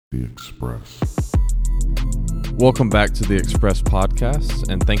The Express. Welcome back to the Express Podcast,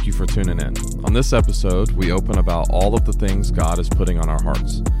 and thank you for tuning in. On this episode, we open about all of the things God is putting on our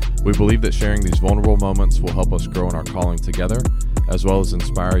hearts. We believe that sharing these vulnerable moments will help us grow in our calling together, as well as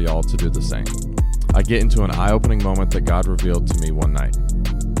inspire y'all to do the same. I get into an eye-opening moment that God revealed to me one night.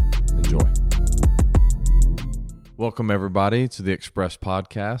 Enjoy. Welcome, everybody, to the Express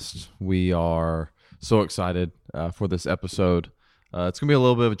Podcast. We are so excited for this episode. It's going to be a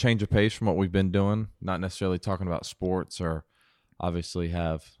little bit of a change of pace from what we've been doing, not necessarily talking about sports or obviously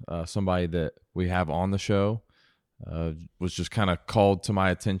have somebody that we have on the show was just kind of called to my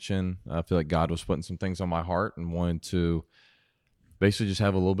attention. I feel like God was putting some things on my heart and wanted to basically just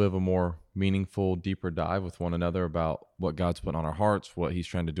have a little bit of a more meaningful, deeper dive with one another about what God's put on our hearts, what he's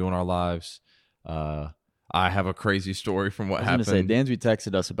trying to do in our lives. I have a crazy story from what happened. I was going to say, Dansby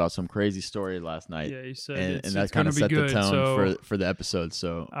texted us about some crazy story last night. Yeah, he said and it's that kind of set good, the tone so for the episode.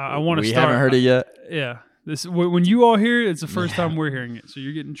 So I want to we start. haven't heard it yet. Yeah, this when you all hear it, it's the first time we're hearing it, so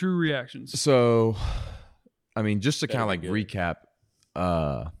you're getting true reactions. So, I mean, just to kind of like recap,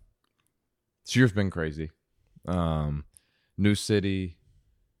 this year's been crazy. New city,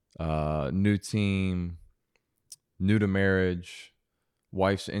 new team, new to marriage,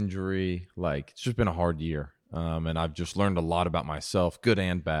 wife's injury. Like, it's just been a hard year. And I've just learned a lot about myself, good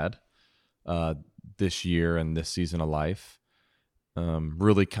and bad, this year and this season of life.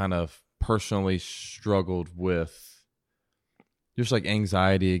 Really kind of personally struggled with just like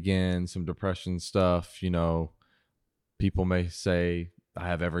anxiety again, some depression stuff. You know, people may say I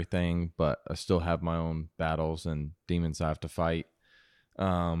have everything, but I still have my own battles and demons I have to fight.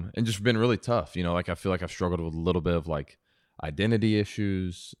 And just been really tough. You know, like I feel like I've struggled with a little bit of like identity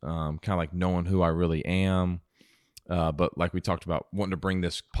issues, kind of like knowing who I really am. But like we talked about, wanting to bring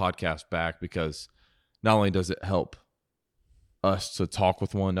this podcast back because not only does it help us to talk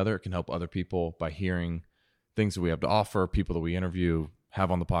with one another, it can help other people by hearing things that we have to offer, people that we interview, have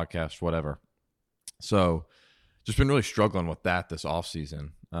on the podcast, whatever. So just been really struggling with that this off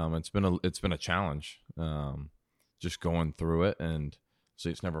season. It's been a challenge, just going through it, and so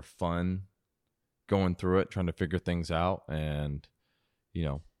it's never fun going through it, trying to figure things out, and you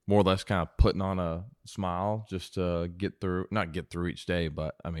know, more or less kind of putting on a smile just to not get through each day,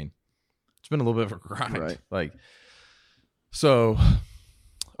 but I mean, it's been a little bit of a grind. Right. Like, so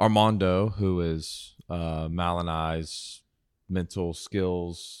Armando, who is Mal and I's mental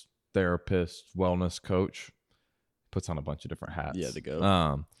skills therapist, wellness coach, puts on a bunch of different hats. Yeah, to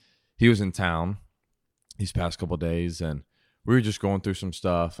go. He was in town these past couple of days, and we were just going through some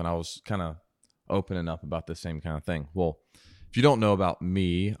stuff, and I was kind of opening up about the same kind of thing. Well, if you don't know about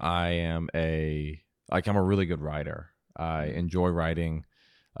me, I'm a really good writer. I enjoy writing.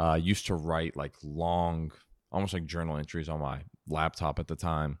 Used to write like long, almost like journal entries on my laptop at the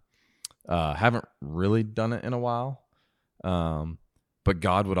time. Haven't really done it in a while. But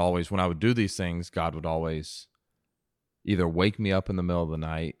God would always, when I would do these things, God would always either wake me up in the middle of the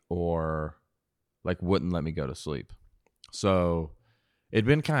night or like wouldn't let me go to sleep. So it'd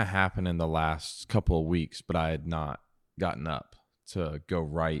been kind of happening the last couple of weeks, but I had not gotten up to go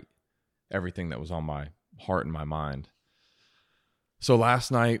write everything that was on my heart and my mind. So last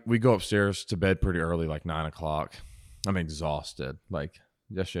night we go upstairs to bed pretty early, like 9:00. I'm exhausted. Like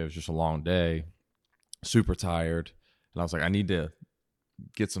yesterday was just a long day, super tired. And I was like, I need to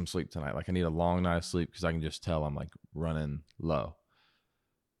get some sleep tonight. Like I need a long night of sleep because I can just tell I'm like running low.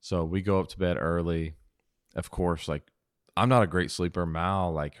 So we go up to bed early. Of course, like I'm not a great sleeper.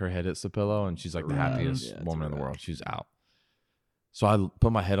 Mal, like her head hits the pillow and she's like the happiest woman in the world. She's out. So I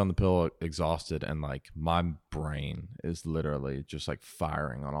put my head on the pillow exhausted, and like my brain is literally just like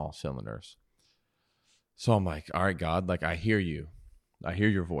firing on all cylinders. So I'm like, all right, God, like I hear you. I hear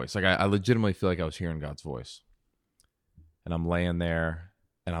your voice. Like I legitimately feel like I was hearing God's voice. And I'm laying there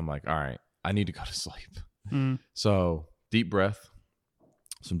and I'm like, all right, I need to go to sleep. So deep breath,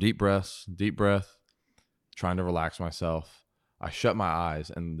 deep breath, trying to relax myself. I shut my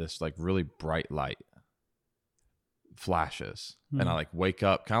eyes and this like really bright light flashes and I like wake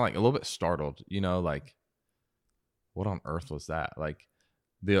up kind of like a little bit startled, you know, like what on earth was that? Like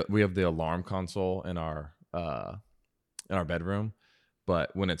we have the alarm console in our bedroom,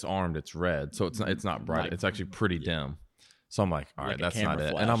 but when it's armed, it's red. So it's not bright. Like, it's actually pretty dim. So I'm like, all right, that's not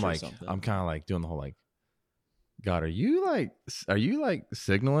it. And I'm like, I'm kind of like doing the whole like, God, are you like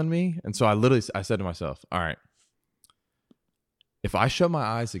signaling me? And so I said to myself, all right, if I shut my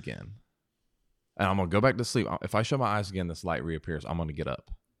eyes again and I'm going to go back to sleep, if I shut my eyes again, this light reappears, I'm going to get up.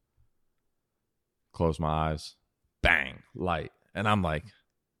 Close my eyes, bang, light. And I'm like,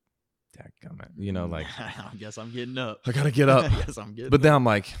 dadgummit, you know, like I guess I'm getting up. I gotta get up. I guess I'm getting But then I'm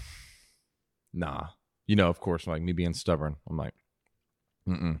like, nah, you know, of course, like me being stubborn, I'm like,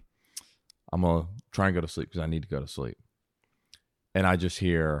 I'm gonna try and go to sleep because I need to go to sleep. And I just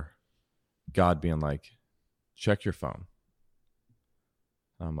hear God being like, check your phone.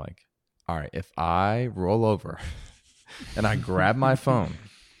 I'm like, all right, if I roll over and I grab my phone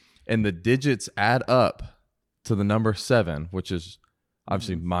and the digits add up to the number 7, which is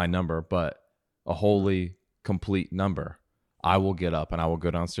obviously my number, but a wholly complete number, I will get up and I will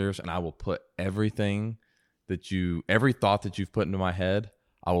go downstairs and I will put every thought that you've put into my head,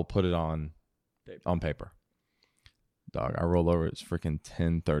 I will put it on paper. Dog, I roll over, it's freaking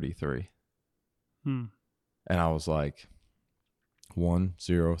 10:33. And I was like,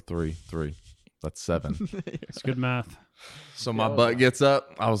 1033. That's 7. It's good math. So my butt gets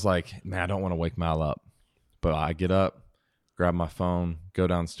up. I was like, man, I don't want to wake Mal up. But I get up, grab my phone, go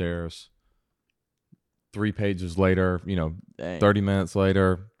downstairs. 3 pages later, you know, Dang. 30 minutes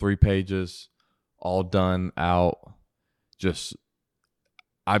later, 3 pages, all done out. Just,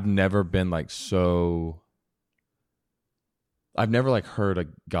 I've never been like so, I've never like heard a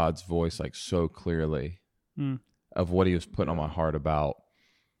God's voice like so clearly of what he was putting on my heart about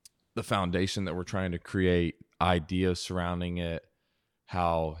the foundation that we're trying to create, ideas surrounding it,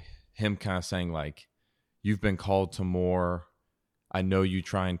 how him kind of saying like, you've been called to more. I know you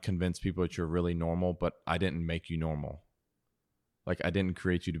try and convince people that you're really normal, but I didn't make you normal. Like I didn't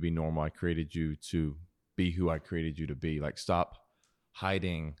create you to be normal. I created you to be who I created you to be. Like stop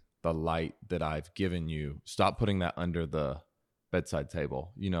hiding the light that I've given you. Stop putting that under the bedside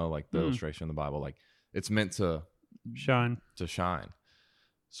table, you know, like the illustration in the Bible. Like it's meant to shine.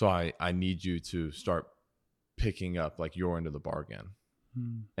 So I need you to start picking up like your end of the bargain.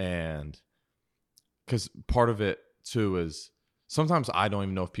 And because part of it too is sometimes I don't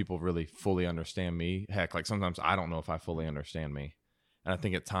even know if people really fully understand me. Heck, like sometimes I don't know if I fully understand me. And I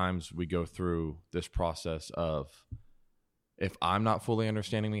think at times we go through this process of, if I'm not fully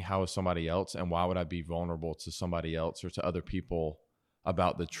understanding me, how is somebody else? And why would I be vulnerable to somebody else or to other people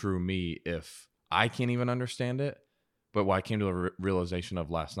about the true me if I can't even understand it? But what I came to the realization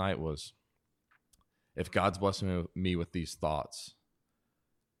of last night was, if God's blessing me with these thoughts,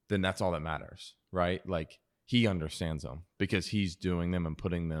 then that's all that matters, right? Like he understands them because he's doing them and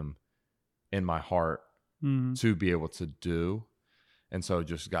putting them in my heart to be able to do. And so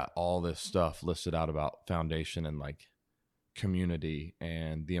just got all this stuff listed out about foundation and like community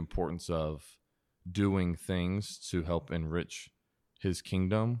and the importance of doing things to help enrich his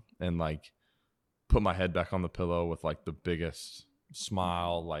kingdom, and like put my head back on the pillow with like the biggest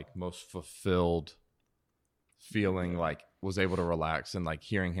smile, like most fulfilled feeling, like was able to relax, and like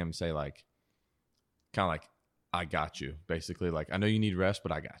hearing him say like kind of like, I got you, basically. Like I know you need rest,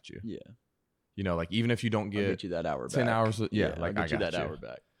 but I got you. Yeah. You know, like even if you don't I'll get you that hour 10 back. hours, like I'll I get you got that hour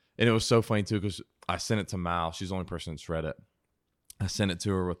back. And it was so funny too, because I sent it to Mal. She's the only person that's read it. I sent it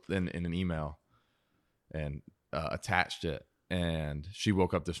to her in an email and attached it. And she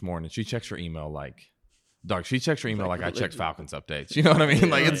woke up this morning. She checks her email like, dog. She checks her email like I check Falcons updates. You know what I mean?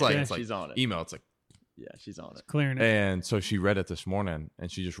 Like it's like she's on it. Email. It's like, yeah, she's on it. Clearing it. and so she read it this morning,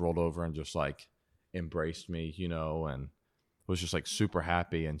 and she just rolled over and just like embraced me, you know, and was just like super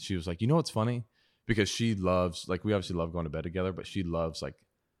happy. And she was like, you know what's funny? Because she loves, like, we obviously love going to bed together, but she loves like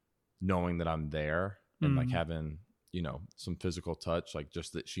knowing that I'm there and like having, you know, some physical touch, like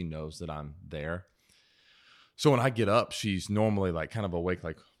just that she knows that I'm there. So when I get up, she's normally like kind of awake,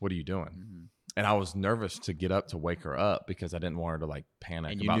 like, what are you doing? And I was nervous to get up to wake her up because I didn't want her to like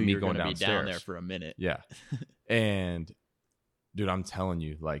panic And you about knew me you were going gonna downstairs. be down there for a minute. Yeah. And dude, I'm telling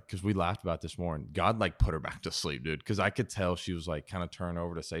you, like, because we laughed about this morning, God like put her back to sleep, dude. Because I could tell she was like kind of turning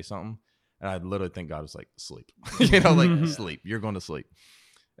over to say something. And I literally think God was like, sleep. You know, like, sleep. You're going to sleep.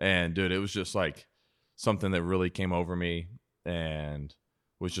 And dude, it was just like something that really came over me and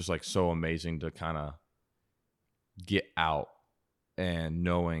was just like so amazing to kind of get out and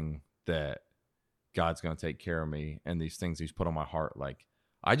knowing that God's going to take care of me and these things he's put on my heart. Like,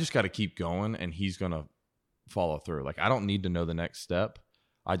 I just got to keep going and he's going to follow through. Like, I don't need to know the next step.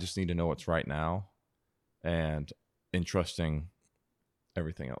 I just need to know what's right now and entrusting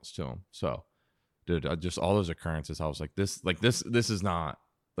everything else to him. So, dude, just all those occurrences, I was like, this is not,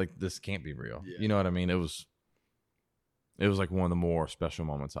 like, this can't be real. Yeah. You know what I mean? It was like one of the more special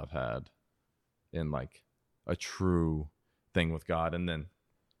moments I've had in like a true thing with God. And then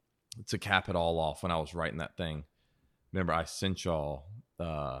to cap it all off, when I was writing that thing, remember I sent y'all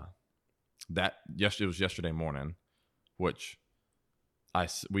it was yesterday morning, which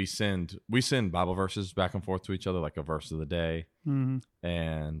we send Bible verses back and forth to each other, like a verse of the day.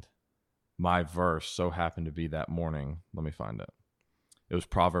 And my verse so happened to be that morning. Let me find it. It was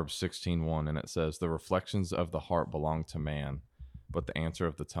Proverbs 16:1, and it says, "The reflections of the heart belong to man, but the answer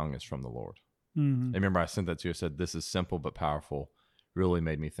of the tongue is from the Lord." Mm-hmm. And remember, I sent that to you. I said, "This is simple but powerful." Really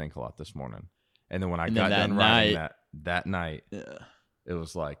made me think a lot this morning. And then when I got done writing that night, Yeah. it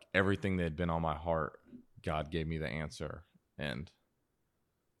was like everything that had been on my heart, God gave me the answer, and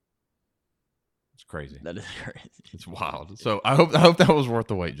it's crazy. That is crazy. It's wild. So I hope that was worth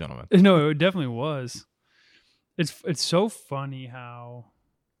the wait, gentlemen. No, it definitely was. It's so funny how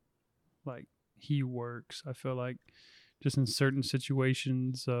like he works. I feel like just in certain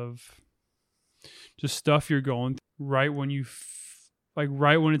situations of just stuff you're going through, right when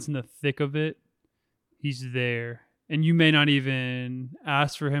right when it's in the thick of it, he's there. And you may not even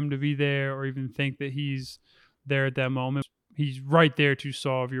ask for him to be there or even think that he's there at that moment. He's right there to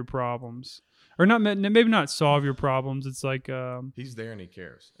solve your problems. Or not, maybe not solve your problems. It's like He's there and he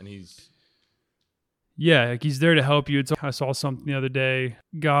cares. And he's like he's there to help you. I saw something the other day.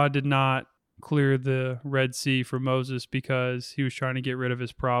 God did not clear the Red Sea for Moses because he was trying to get rid of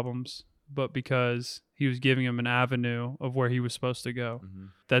his problems, but because he was giving him an avenue of where he was supposed to go. Mm-hmm.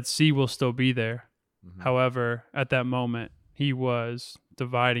 That sea will still be there. Mm-hmm. However, at that moment, he was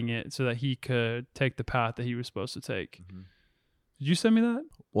dividing it so that he could take the path that he was supposed to take. Mm-hmm. Did you send me that?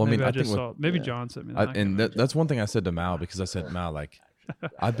 Well, maybe I just think saw. Maybe John sent me that. I can't and remember. that's one thing I said to Mal, because I said, Mal, like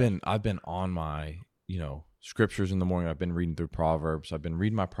I've been on my scriptures in the morning. I've been reading through Proverbs. I've been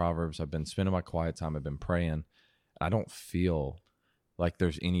reading my Proverbs. I've been spending my quiet time. I've been praying. I don't feel like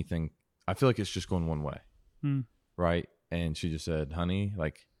there's anything. I feel like it's just going one way, right? And she just said, "Honey,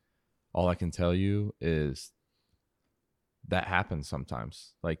 like all I can tell you is that happens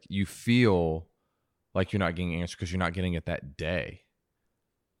sometimes. Like you feel like you're not getting answers because you're not getting it that day,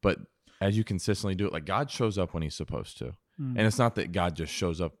 but as you consistently do it, like God shows up when he's supposed to." And it's not that God just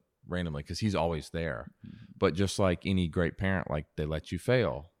shows up randomly, because he's always there. But just like any great parent, like they let you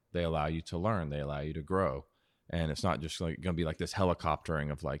fail, they allow you to learn, they allow you to grow. And it's not just like going to be like this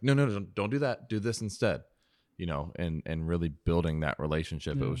helicoptering of like, no, don't do that, do this instead, and really building that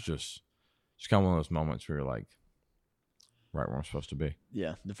relationship. Yeah. It was just kind of one of those moments where you're like right where I'm supposed to be.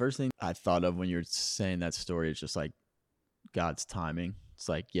 Yeah. The first thing I thought of when you're saying that story is just like God's timing. It's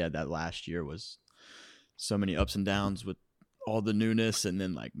like, yeah, that last year was so many ups and downs with all the newness, and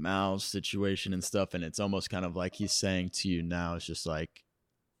then like Mal's situation and stuff. And it's almost kind of like he's saying to you now, it's just like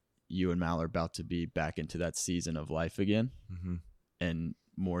you and Mal are about to be back into that season of life again. Mm-hmm. And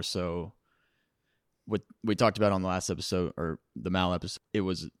more so what we talked about on the last episode, or the Mal episode, it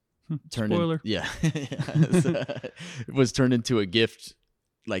was turned Spoiler. it was turned into a gift.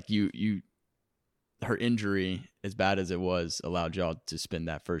 Like her injury, as bad as it was, allowed y'all to spend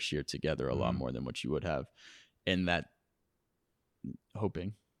that first year together a lot more than what you would have. And that,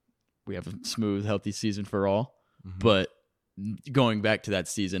 hoping we have a smooth, healthy season for all. Mm-hmm. But going back to that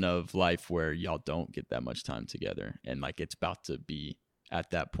season of life where y'all don't get that much time together, and like it's about to be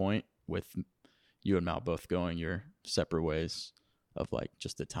at that point with you and Mal both going your separate ways, of like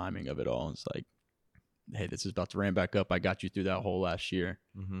just the timing of it all. It's like, hey, this is about to ramp back up. I got you through that whole last year.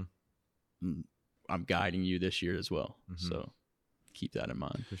 Mm-hmm. I'm guiding you this year as well. Mm-hmm. So keep that in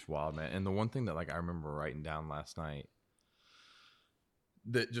mind. Just wild, man. And the one thing that like I remember writing down last night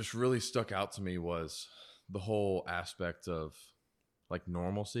that just really stuck out to me was the whole aspect of like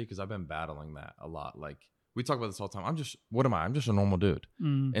normalcy, because I've been battling that a lot. Like we talk about this all the time. I'm just a normal dude.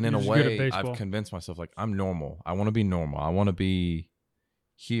 And in a way, I've convinced myself like I'm normal. I want to be normal. I want to be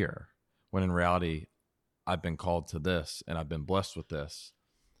here. When in reality, I've been called to this and I've been blessed with this.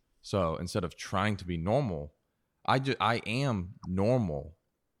 So instead of trying to be normal, I am normal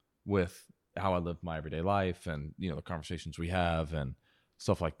with how I live my everyday life and, the conversations we have and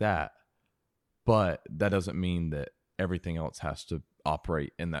stuff like that. But that doesn't mean that everything else has to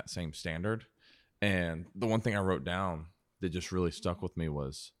operate in that same standard. And the one thing I wrote down that just really stuck with me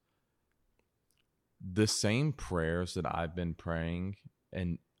was the same prayers that I've been praying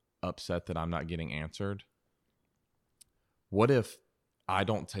and upset that I'm not getting answered. What if I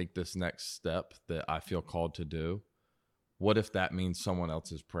don't take this next step that I feel called to do? What if that means someone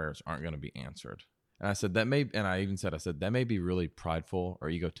else's prayers aren't going to be answered? And I said that may be really prideful or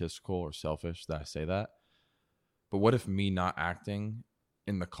egotistical or selfish that I say that. But what if me not acting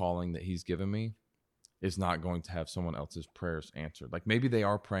in the calling that he's given me is not going to have someone else's prayers answered? Like maybe they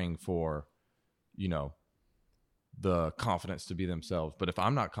are praying for, the confidence to be themselves. But if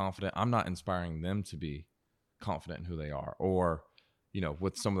I'm not confident, I'm not inspiring them to be confident in who they are. Or,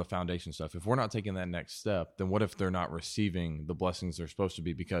 with some of the foundation stuff, if we're not taking that next step, then what if they're not receiving the blessings they're supposed to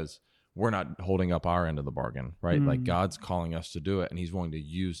be because we're not holding up our end of the bargain, right? Like God's calling us to do it and he's willing to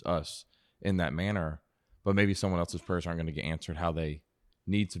use us in that manner, but maybe someone else's prayers aren't going to get answered how they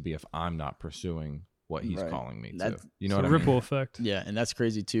need to be if I'm not pursuing what he's Right. calling me to. That's- You know It's what a I mean? ripple effect. Yeah, and that's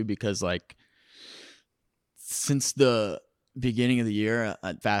crazy too because like since the beginning of the year,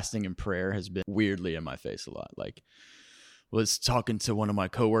 fasting and prayer has been weirdly in my face a lot. Like, was talking to one of my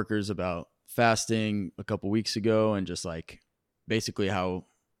coworkers about fasting a couple weeks ago, and just like basically how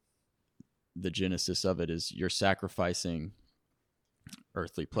the genesis of it is you're sacrificing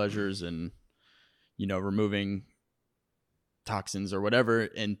earthly pleasures and removing toxins or whatever,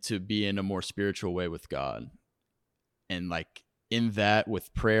 and to be in a more spiritual way with God. And like in that,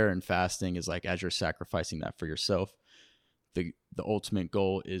 with prayer and fasting, is like as you're sacrificing that for yourself, the ultimate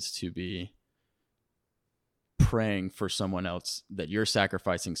goal is to be praying for someone else, that you're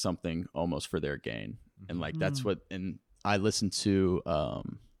sacrificing something almost for their gain. And like that's what, and I listened to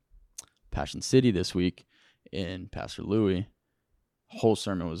Passion City this week, and Pastor Louis whole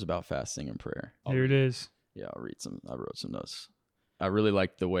sermon was about fasting and prayer. Here it is. Yeah, I wrote some notes. I really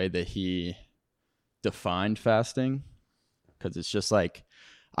liked the way that he defined fasting, because it's just like,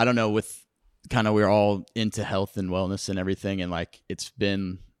 I don't know, with kind of, we're all into health and wellness and everything, and like it's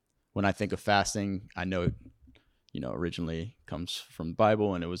been, when I think of fasting, I know it, originally comes from the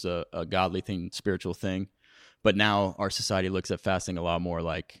Bible, and it was a godly thing, spiritual thing. But now our society looks at fasting a lot more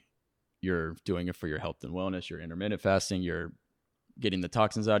like you're doing it for your health and wellness. You're intermittent fasting. You're getting the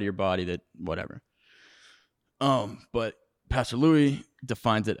toxins out of your body, that whatever. But Pastor Louis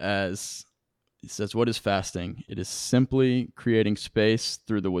defines it as, he says, what is fasting? It is simply creating space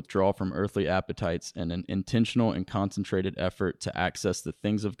through the withdrawal from earthly appetites and an intentional and concentrated effort to access the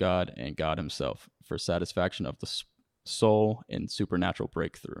things of God and God himself for satisfaction of the soul and supernatural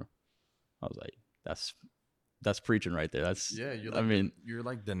breakthrough. I was like, that's preaching right there. That's, Yeah, you're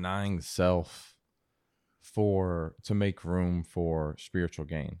like denying self to make room for spiritual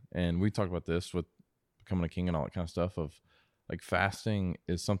gain. And we talk about this with becoming a king and all that kind of stuff, of like fasting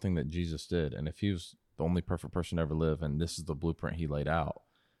is something that Jesus did. And if he was the only perfect person to ever live, and this is the blueprint he laid out,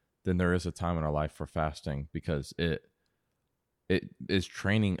 then there is a time in our life for fasting, because it is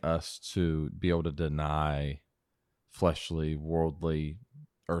training us to be able to deny fleshly, worldly,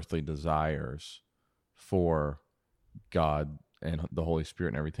 earthly desires for God and the Holy Spirit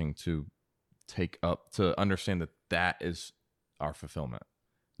and everything, to take up, to understand that is our fulfillment,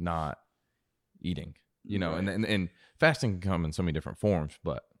 not eating, right. and fasting can come in so many different forms,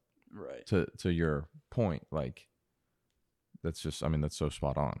 but right. To your point, like that's just, that's so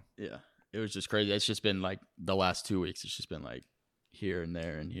spot on. Yeah. It was just crazy. It's just been like the last 2 weeks, it's just been like here and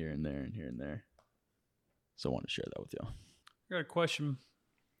there and here and there and here and there. So I want to share that with y'all. I got a question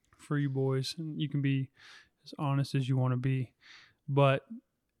for you boys, and you can be as honest as you want to be, but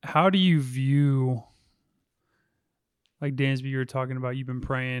how do you view, like Dansby, you were talking about, you've been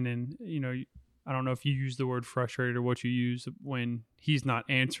praying, and I don't know if you use the word frustrated or what you use when he's not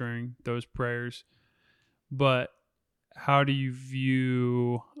answering those prayers, but how do you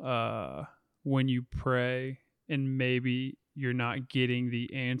view when you pray and maybe you're not getting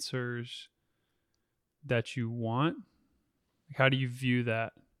the answers that you want? How do you view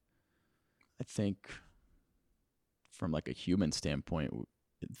that? I think from like a human standpoint,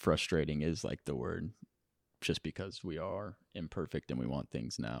 frustrating is like the word, just because we are imperfect and we want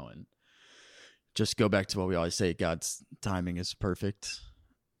things now. And just go back to what we always say, God's timing is perfect,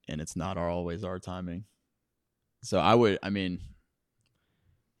 and it's not always our timing. So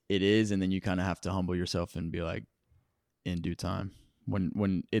it is, and then you kind of have to humble yourself and be like, in due time,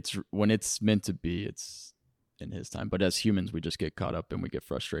 when it's meant to be, it's in his time. But as humans, we just get caught up and we get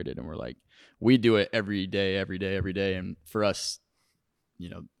frustrated, and we're like, we do it every day. And for us,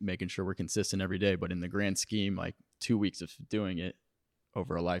 making sure we're consistent every day, but in the grand scheme, like 2 weeks of doing it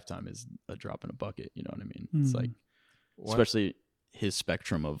over a lifetime is a drop in a bucket. You know what I mean? It's like, especially his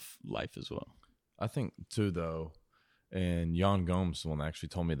spectrum of life as well. I think too, though, and Jan Gomes, the one that actually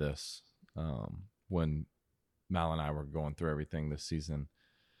told me this, when Mal and I were going through everything this season,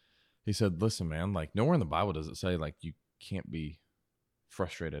 he said, listen, man, like nowhere in the Bible does it say like you can't be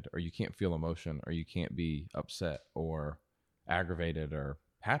frustrated, or you can't feel emotion, or you can't be upset or aggravated or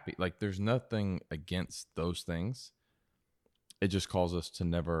happy. Like there's nothing against those things. It just calls us to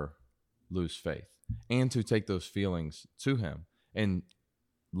never lose faith, and to take those feelings to him and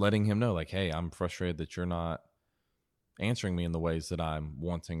letting him know, like, hey, I'm frustrated that you're not answering me in the ways that I'm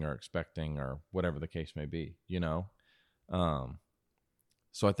wanting or expecting, or whatever the case may be,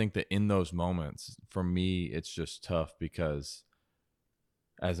 So I think that in those moments, for me, it's just tough, because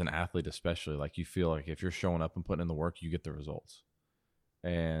as an athlete especially, like you feel like if you're showing up and putting in the work, you get the results.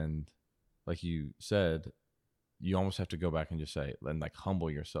 And like you said, you almost have to go back and just say, and like humble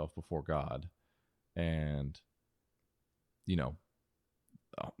yourself before God and, you know,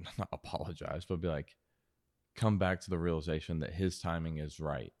 not apologize, but be like, come back to the realization that his timing is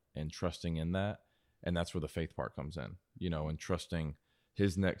right and trusting in that. And that's where the faith part comes in, you know, and trusting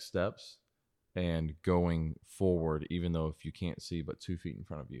his next steps and going forward, even though if you can't see but 2 feet in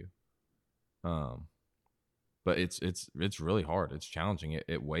front of you. But it's really hard. It's challenging.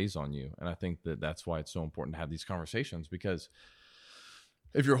 It weighs on you. And I think that's why it's so important to have these conversations, because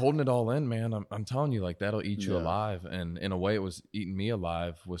if you're holding it all in, man, I'm telling you, like, that'll eat you alive. And in a way, it was eating me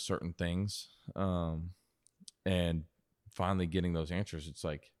alive with certain things. And finally getting those answers, it's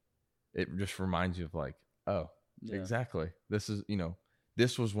like, it just reminds you of like, oh, exactly. This is, you know,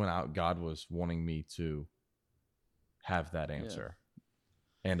 this was when God was wanting me to have that answer.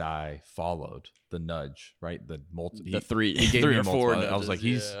 And I followed the nudge, right? The three, he gave three me or four. I was like,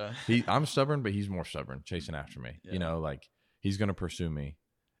 I'm stubborn, but he's more stubborn, chasing after me. You know, like, he's going to pursue me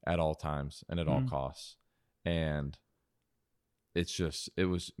at all times and at all costs. And it's just, it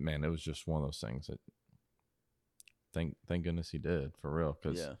was just one of those things that thank goodness he did, for real.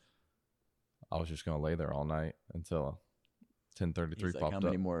 Cause I was just going to lay there all night until 10:33 popped up. How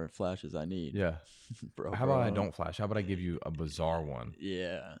many more flashes I need? Yeah. Bro, how about I don't flash? How about I give you a bizarre one?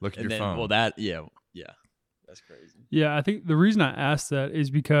 Yeah. Look at your phone. Well, that's crazy. Yeah, I think the reason I asked that is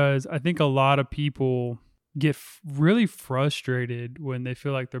because I think a lot of people get really frustrated when they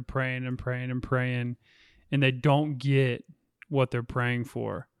feel like they're praying and praying and praying and they don't get what they're praying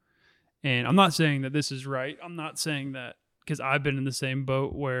for. And I'm not saying that this is right. I'm not saying that, because I've been in the same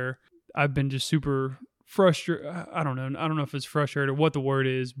boat where I've been just super frustrated. I don't know if it's frustrated or what the word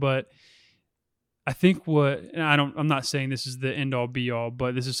is, but I think I'm not saying this is the end all be all,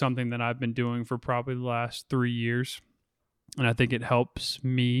 but this is something that I've been doing for probably the last 3 years. And I think it helps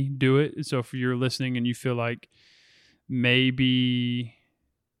me do it. So if you're listening and you feel like maybe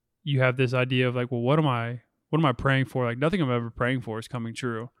you have this idea of like, well, what am I praying for? Like, nothing I'm ever praying for is coming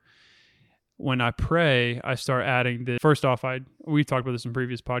true. When I pray, I start adding the, first off, we talked about this in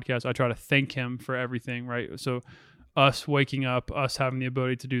previous podcasts. I try to thank him for everything, right? So us waking up, us having the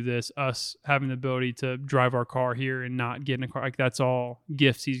ability to do this, us having the ability to drive our car here and not get in a car, like, that's all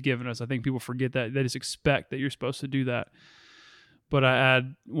gifts he's given us. I think people forget that. They just expect that you're supposed to do that. But I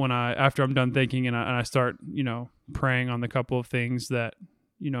add, after I'm done thinking and I start, you know, praying on the couple of things that,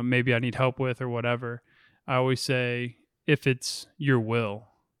 you know, maybe I need help with or whatever, I always say, if it's your will.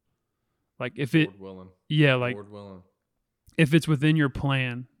 Like, if it, willing. Yeah, like, willing. If it's within your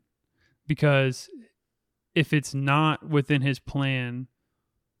plan, because if it's not within his plan,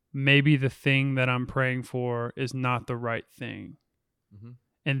 maybe the thing that I'm praying for is not the right thing. Mm-hmm.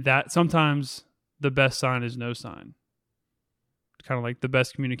 And that sometimes the best sign is no sign. Kind of like the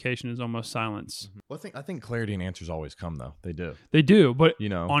best communication is almost silence. Mm-hmm. Well, I think clarity and answers always come, though. They do, but, you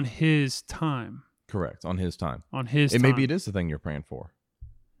know, on his time. Correct. On his time. Time. Maybe it is the thing you're praying for.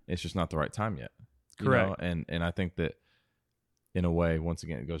 It's just not the right time yet. Correct. You know? And I think that, in a way, once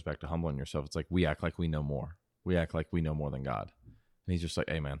again, it goes back to humbling yourself. It's like, we act like we know more. We act like we know more than God. And he's just like,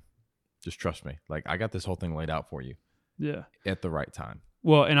 hey, man, just trust me. Like, I got this whole thing laid out for you. Yeah. At the right time.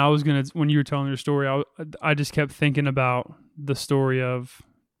 Well, and I was going to, when you were telling your story, I just kept thinking about the story of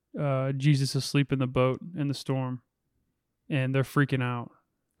Jesus asleep in the boat in the storm. And they're freaking out.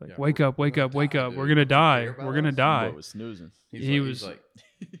 Like, wake up. We're going to die. We're going to die. He was snoozing. He was like,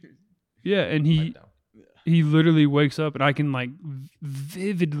 yeah. And he literally wakes up and I can like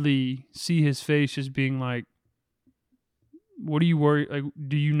vividly see his face just being like, what are you worried? Like,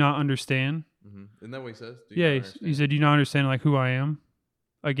 do you not understand? Mm-hmm. Isn't that what he says? He said, do you not understand like who I am?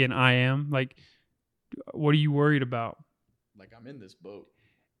 Again, I am. Like, what are you worried about? Like, I'm in this boat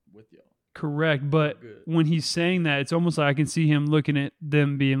with y'all. Correct. But when he's saying that, it's almost like I can see him looking at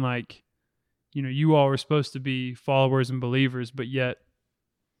them being like, you know, you all are supposed to be followers and believers, but yet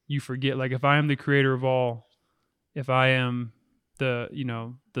you forget. Like, if I am the creator of all, if I am the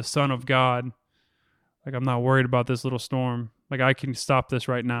son of God, like, I'm not worried about this little storm. Like, I can stop this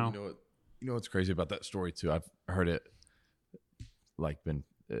right now. You know what's crazy about that story too? I've heard it like been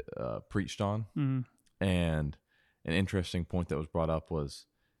preached on. Mm-hmm. And an interesting point that was brought up was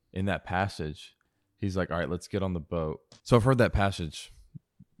in that passage, he's like, all right, let's get on the boat. So I've heard that passage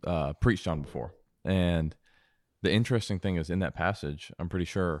preached on before. And the interesting thing is in that passage, I'm pretty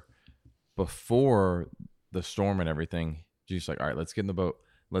sure before the storm and everything, Jesus like, all right, let's get in the boat.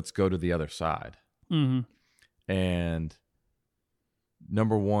 Let's go to the other side. Mm-hmm. And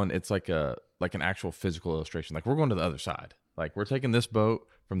number one, it's like an actual physical illustration. Like, we're going to the other side. Like, we're taking this boat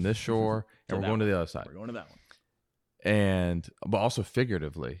from this shore and we're going to the other side. We're going to that one. And, but also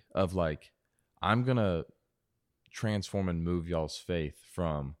figuratively of like, I'm going to transform and move y'all's faith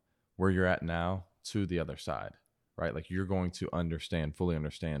from where you're at now to the other side, right? Like you're going to fully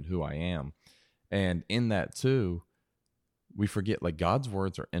understand who I am. And in that too, we forget like God's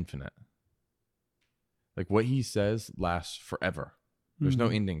words are infinite. Like what he says lasts forever. There's no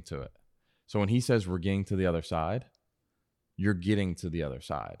ending to it. So when he says we're getting to the other side, you're getting to the other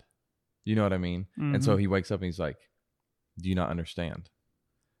side. You know what I mean? And so he wakes up and he's like, do you not understand?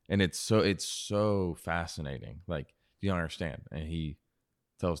 And it's so fascinating. Like, do you not understand? And he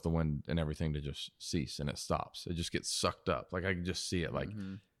tells the wind and everything to just cease, and it stops. It just gets sucked up. Like I can just see it, like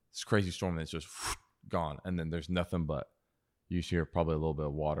this crazy storm that's just gone. And then there's nothing but you hear probably a little bit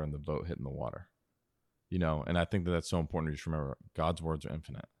of water and the boat hitting the water, you know? And I think that that's so important to just remember God's words are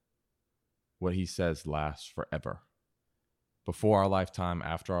infinite. What he says lasts forever. Before our lifetime,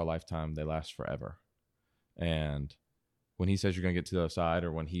 after our lifetime, they last forever. And when he says you're going to get to the other side,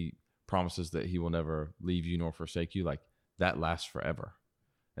 or when he promises that he will never leave you nor forsake you, like that lasts forever.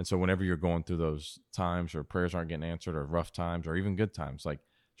 And so whenever you're going through those times or prayers aren't getting answered or rough times or even good times, like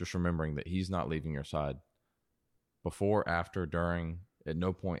just remembering that he's not leaving your side before, after, during, at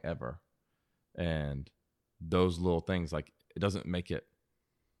no point ever. And those little things, like it doesn't make it,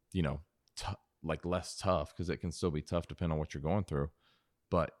 you know, like less tough, because it can still be tough depending on what you're going through,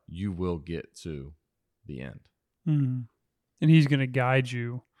 but you will get to the end. And he's going to guide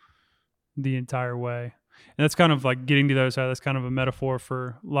you the entire way. And that's kind of like getting to the other side. That's kind of a metaphor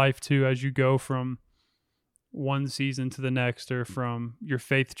for life too, as you go from one season to the next, or from your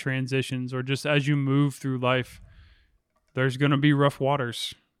faith transitions, or just as you move through life, there's going to be rough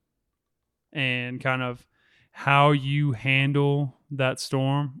waters. And kind of how you handle that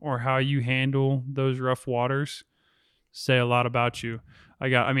storm or how you handle those rough waters say a lot about you.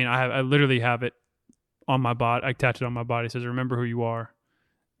 I literally have it on my body. I tattooed on my body. It says, "Remember who you are."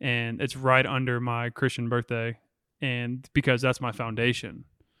 And it's right under my Christian birthday. And because that's my foundation.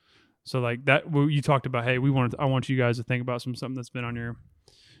 So like that, you talked about, hey, I want you guys to think about something that's been on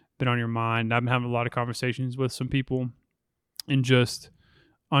your mind. I've been having a lot of conversations with some people, and just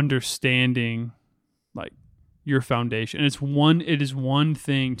understanding like your foundation. And it is one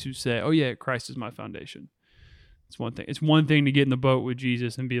thing to say, oh yeah, Christ is my foundation. It's one thing. It's one thing to get in the boat with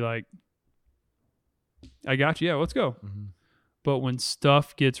Jesus and be like, I got you. Yeah, let's go. Mm-hmm. But when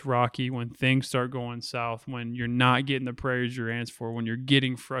stuff gets rocky, when things start going south, when you're not getting the prayers you're answered for, when you're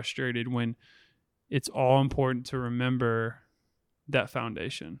getting frustrated, when it's all important to remember that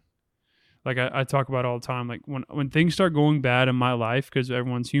foundation. Like I talk about all the time, like when things start going bad in my life, because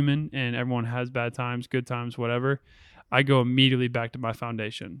everyone's human and everyone has bad times, good times, whatever, I go immediately back to my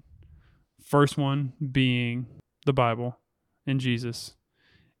foundation. First one being the Bible and Jesus.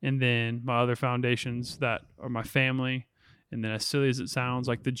 And then my other foundations that are my family. And then as silly as it sounds,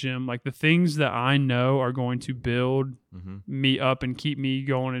 like the gym, like the things that I know are going to build me up and keep me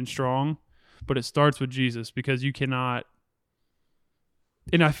going and strong. But it starts with Jesus, because you cannot.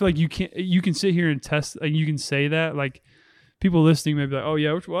 And I feel like you can sit here and test, and you can say that, like people listening may be like, oh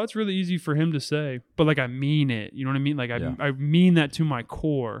yeah, well, it's really easy for him to say, but like, I mean it, you know what I mean? Like I mean that to my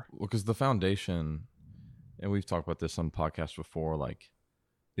core. Well, because the foundation, and we've talked about this on podcasts before, like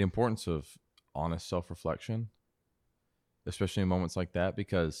the importance of honest self-reflection, especially in moments like that,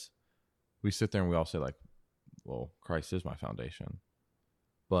 because we sit there and we all say like, well, Christ is my foundation.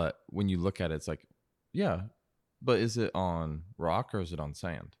 But when you look at it, it's like, yeah, but is it on rock or is it on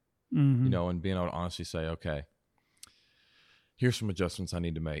sand? Mm-hmm. You know, and being able to honestly say, okay, here's some adjustments I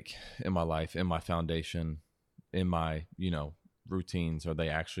need to make in my life, in my foundation, in my, you know, routines. Are they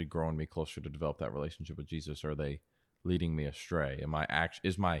actually growing me closer to develop that relationship with Jesus? Or are they leading me astray?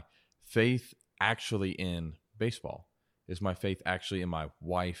 Is my faith actually in baseball? Is my faith actually in my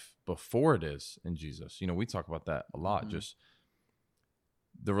wife before it is in Jesus? You know, we talk about that a lot. Mm-hmm. Just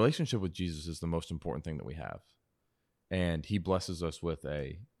the relationship with Jesus is the most important thing that we have. And he blesses us with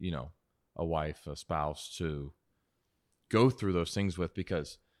a wife, a spouse to go through those things with,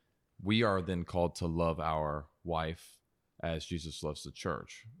 because we are then called to love our wife as Jesus loves the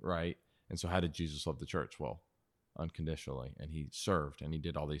church, right? And so how did Jesus love the church? Well, unconditionally. And he served and he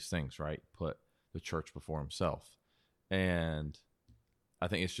did all these things, right? Put the church before himself. And I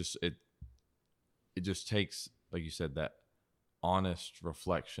think it's just, it just takes, like you said, that honest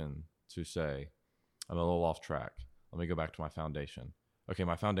reflection to say, I'm a little off track. Let me go back to my foundation. Okay,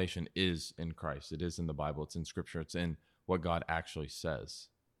 my foundation is in Christ. It is in the Bible. It's in Scripture. It's in what God actually says.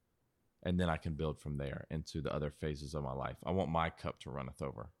 And then I can build from there into the other phases of my life. I want my cup to runneth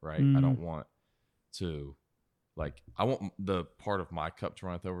over, right? I don't want to, I want the part of my cup to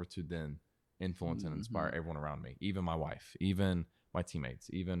runneth over to then influence and inspire everyone around me, even my wife, even my teammates,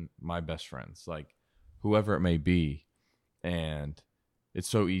 even my best friends. Like, whoever it may be. And it's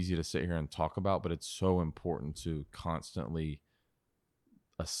so easy to sit here and talk about, but it's so important to constantly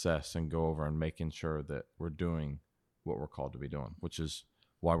assess and go over and making sure that we're doing what we're called to be doing, which is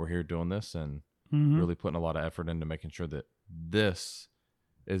why we're here doing this, and really putting a lot of effort into making sure that this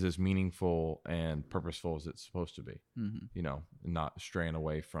is as meaningful and purposeful as it's supposed to be, you know, not straying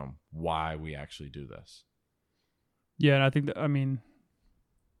away from why we actually do this. Yeah, and I think that, I mean,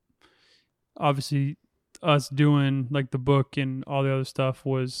 obviously us doing like the book and all the other stuff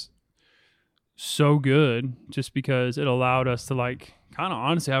was so good just because it allowed us to like kind of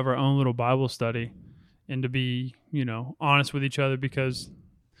honestly have our own little Bible study and to be, you know, honest with each other, because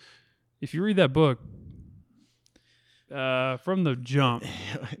if you read that book from the jump,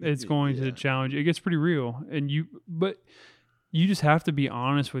 it's going to challenge you. It gets pretty real, but you just have to be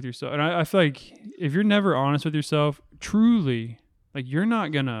honest with yourself. And I feel like if you're never honest with yourself, truly, like you're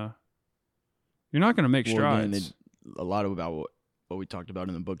not gonna make strides. A lot about what we talked about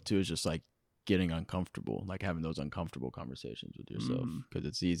in the book too is just like getting uncomfortable, like having those uncomfortable conversations with yourself, because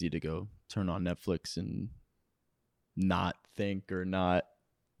it's easy to go turn on Netflix and not think or not,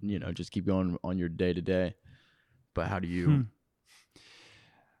 you know, just keep going on your day to day. But how do you?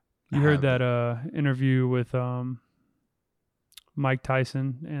 You heard that interview with Mike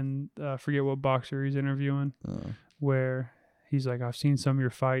Tyson, and I forget what boxer he's interviewing, where he's like, I've seen some of your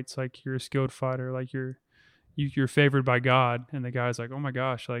fights, like you're a skilled fighter, like you're favored by God. And the guy's like, oh my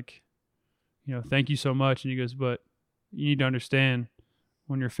gosh, like, you know, thank you so much. And he goes, but you need to understand,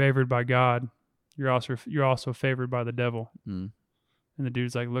 when you're favored by God, you're also favored by the devil. And the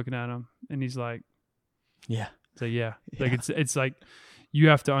dude's like looking at him, and he's like, yeah. So yeah, like it's like you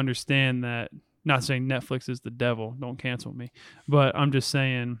have to understand that. Not saying Netflix is the devil, don't cancel me, but I'm just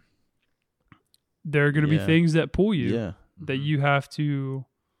saying there are going to be things that pull you that you have to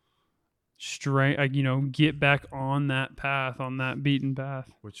get back on that path, on that beaten path.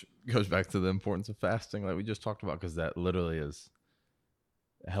 Which goes back to the importance of fasting, like we just talked about, because that literally is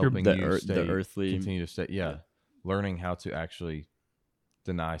helping continue to stay. Learning how to actually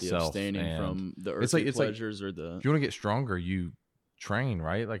deny self, abstaining from the earthly pleasures, or the. If you want to get stronger, you train,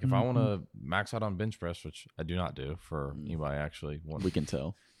 right? Like if I want to max out on bench press, which I do not do for anybody actually, we can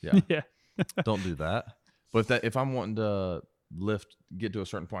tell. Yeah. Don't do that. But if I'm wanting to get to a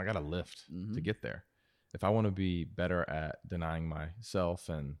certain point, I got to lift to get there. If I want to be better at denying myself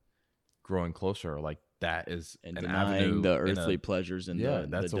and growing closer, like that is and an denying avenue, the earthly pleasures and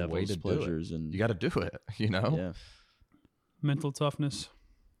that's the a way to pleasures, do it. and you got to do it, you know. Yeah. Mental toughness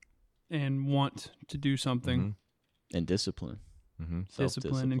and want to do something, and discipline.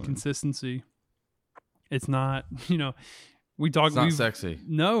 Discipline and consistency. It's not, you know, it's not sexy.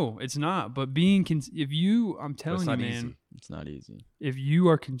 No, it's not. But being, I'm telling you, man, easy. It's not easy. If you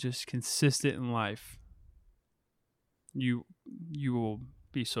are just consistent in life, you will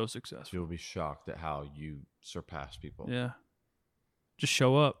be so successful. You'll be shocked at how you surpass people. Yeah. Just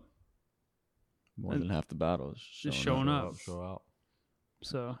show up. More than half the battle is just showing up. Show out.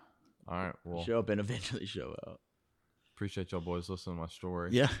 So. All right. Well, show up and eventually show out. Appreciate y'all boys listening to my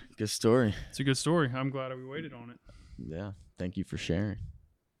story. Yeah, good story. It's a good story. I'm glad we waited on it. Yeah, thank you for sharing.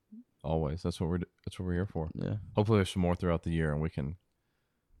 Always. That's what we're here for. Yeah. Hopefully there's some more throughout the year, and we can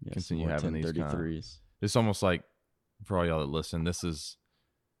continue having these 1033s. It's almost like, for all y'all that listen, this is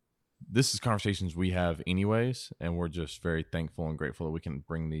conversations we have anyways, and we're just very thankful and grateful that we can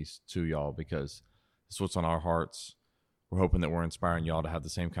bring these to y'all, because it's what's on our hearts. We're hoping that we're inspiring y'all to have the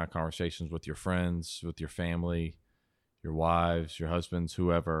same kind of conversations with your friends, with your family, your wives, your husbands,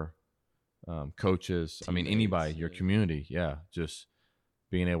 whoever, coaches. Teammates, anybody, your community. Yeah, just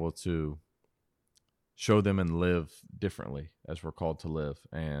being able to show them and live differently as we're called to live,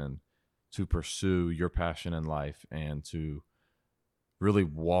 and to pursue your passion in life, and to really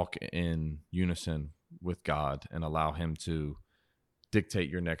walk in unison with God and allow him to dictate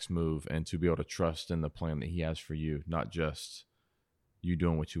your next move, and to be able to trust in the plan that he has for you, not just you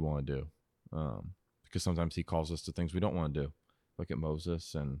doing what you want to do. Because sometimes he calls us to things we don't want to do. Look at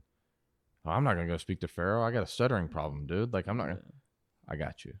Moses, and I'm not going to go speak to Pharaoh. I got a stuttering problem, dude. Like, I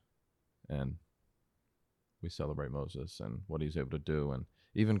got you. And we celebrate Moses and what he's able to do. And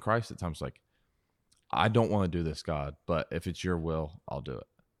even Christ at times, like, I don't want to do this, God, but if it's your will, I'll do it.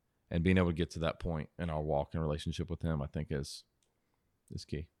 And being able to get to that point in our walk and relationship with him, I think is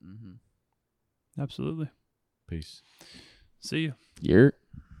key. Absolutely. Peace. See you. You're